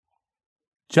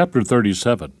Chapter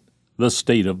 37. The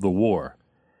State of the War.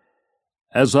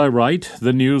 As I write,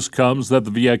 the news comes that the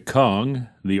Viet Cong,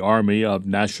 the Army of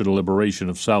National Liberation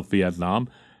of South Vietnam,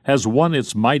 has won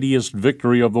its mightiest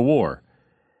victory of the war.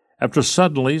 After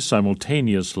suddenly,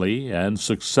 simultaneously, and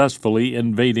successfully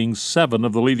invading 7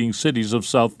 of the leading cities of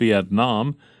South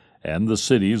Vietnam, and the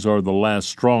cities are the last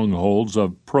strongholds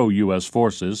of pro-U.S.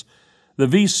 forces, the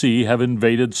VC have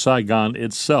invaded Saigon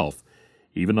itself,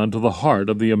 even unto the heart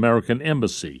of the American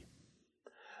embassy.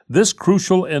 This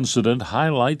crucial incident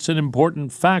highlights an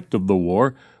important fact of the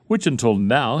war, which until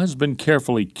now has been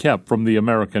carefully kept from the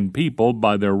American people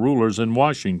by their rulers in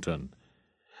Washington.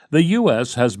 The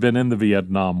U.S. has been in the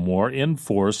Vietnam War in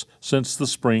force since the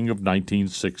spring of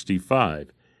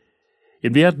 1965.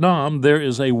 In Vietnam, there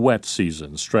is a wet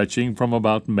season stretching from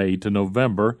about May to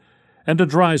November, and a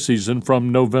dry season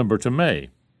from November to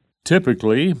May.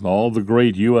 Typically, all the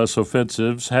great U.S.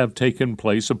 offensives have taken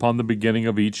place upon the beginning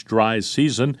of each dry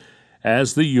season,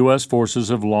 as the U.S. forces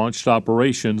have launched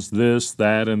operations this,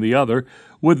 that, and the other,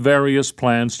 with various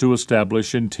plans to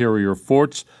establish interior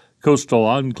forts, coastal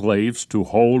enclaves to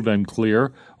hold and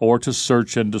clear, or to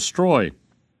search and destroy.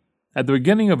 At the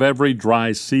beginning of every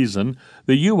dry season,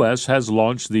 the U.S. has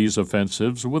launched these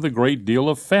offensives with a great deal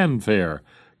of fanfare,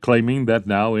 claiming that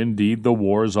now indeed the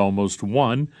war is almost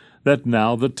won, that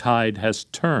now the tide has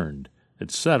turned,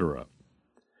 etc.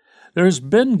 There has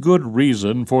been good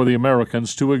reason for the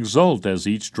Americans to exult as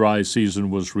each dry season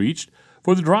was reached,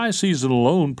 for the dry season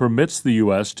alone permits the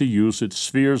U.S. to use its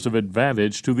spheres of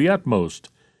advantage to the utmost.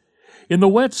 In the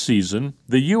wet season,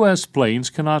 the U.S.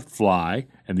 planes cannot fly,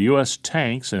 and the U.S.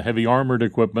 tanks and heavy armored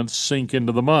equipment sink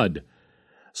into the mud.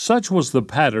 Such was the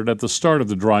pattern at the start of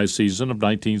the dry season of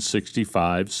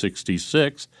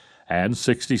 1965-66 and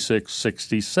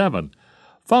 66-67,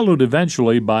 followed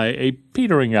eventually by a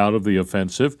petering out of the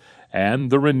offensive and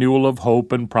the renewal of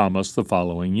hope and promise the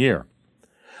following year.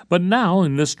 But now,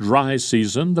 in this dry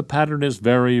season, the pattern is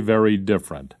very, very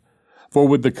different. For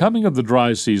with the coming of the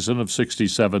dry season of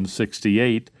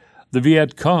 67-68, the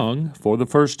Viet Cong, for the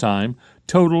first time,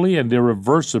 totally and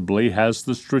irreversibly has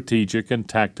the strategic and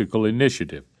tactical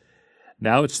initiative.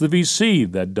 Now it's the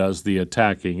VC that does the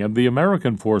attacking and the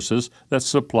American forces that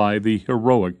supply the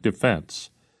heroic defense.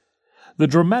 The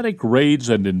dramatic raids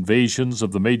and invasions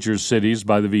of the major cities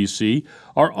by the VC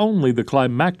are only the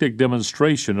climactic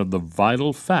demonstration of the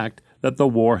vital fact that the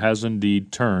war has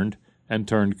indeed turned, and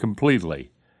turned completely.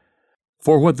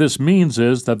 For what this means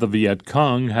is that the Viet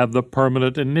Cong have the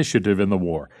permanent initiative in the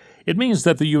war. It means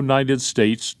that the United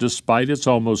States, despite its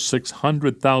almost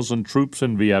 600,000 troops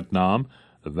in Vietnam,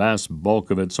 the vast bulk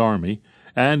of its army,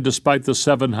 and despite the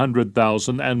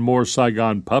 700,000 and more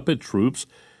Saigon puppet troops,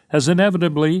 has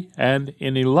inevitably and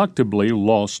ineluctably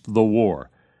lost the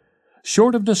war.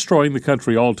 Short of destroying the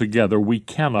country altogether, we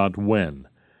cannot win.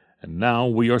 And now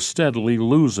we are steadily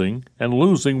losing, and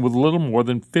losing with little more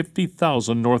than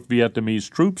 50,000 North Vietnamese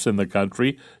troops in the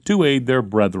country to aid their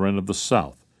brethren of the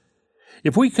South.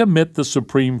 If we commit the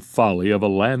supreme folly of a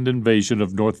land invasion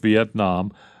of North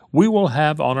Vietnam, we will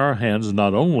have on our hands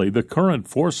not only the current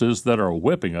forces that are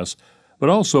whipping us, but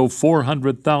also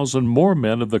 400,000 more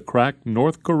men of the crack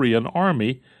North Korean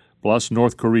army, plus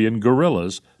North Korean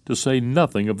guerrillas, to say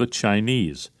nothing of the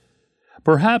Chinese.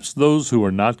 Perhaps those who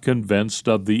are not convinced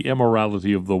of the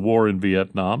immorality of the war in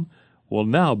Vietnam will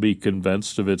now be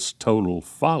convinced of its total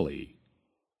folly.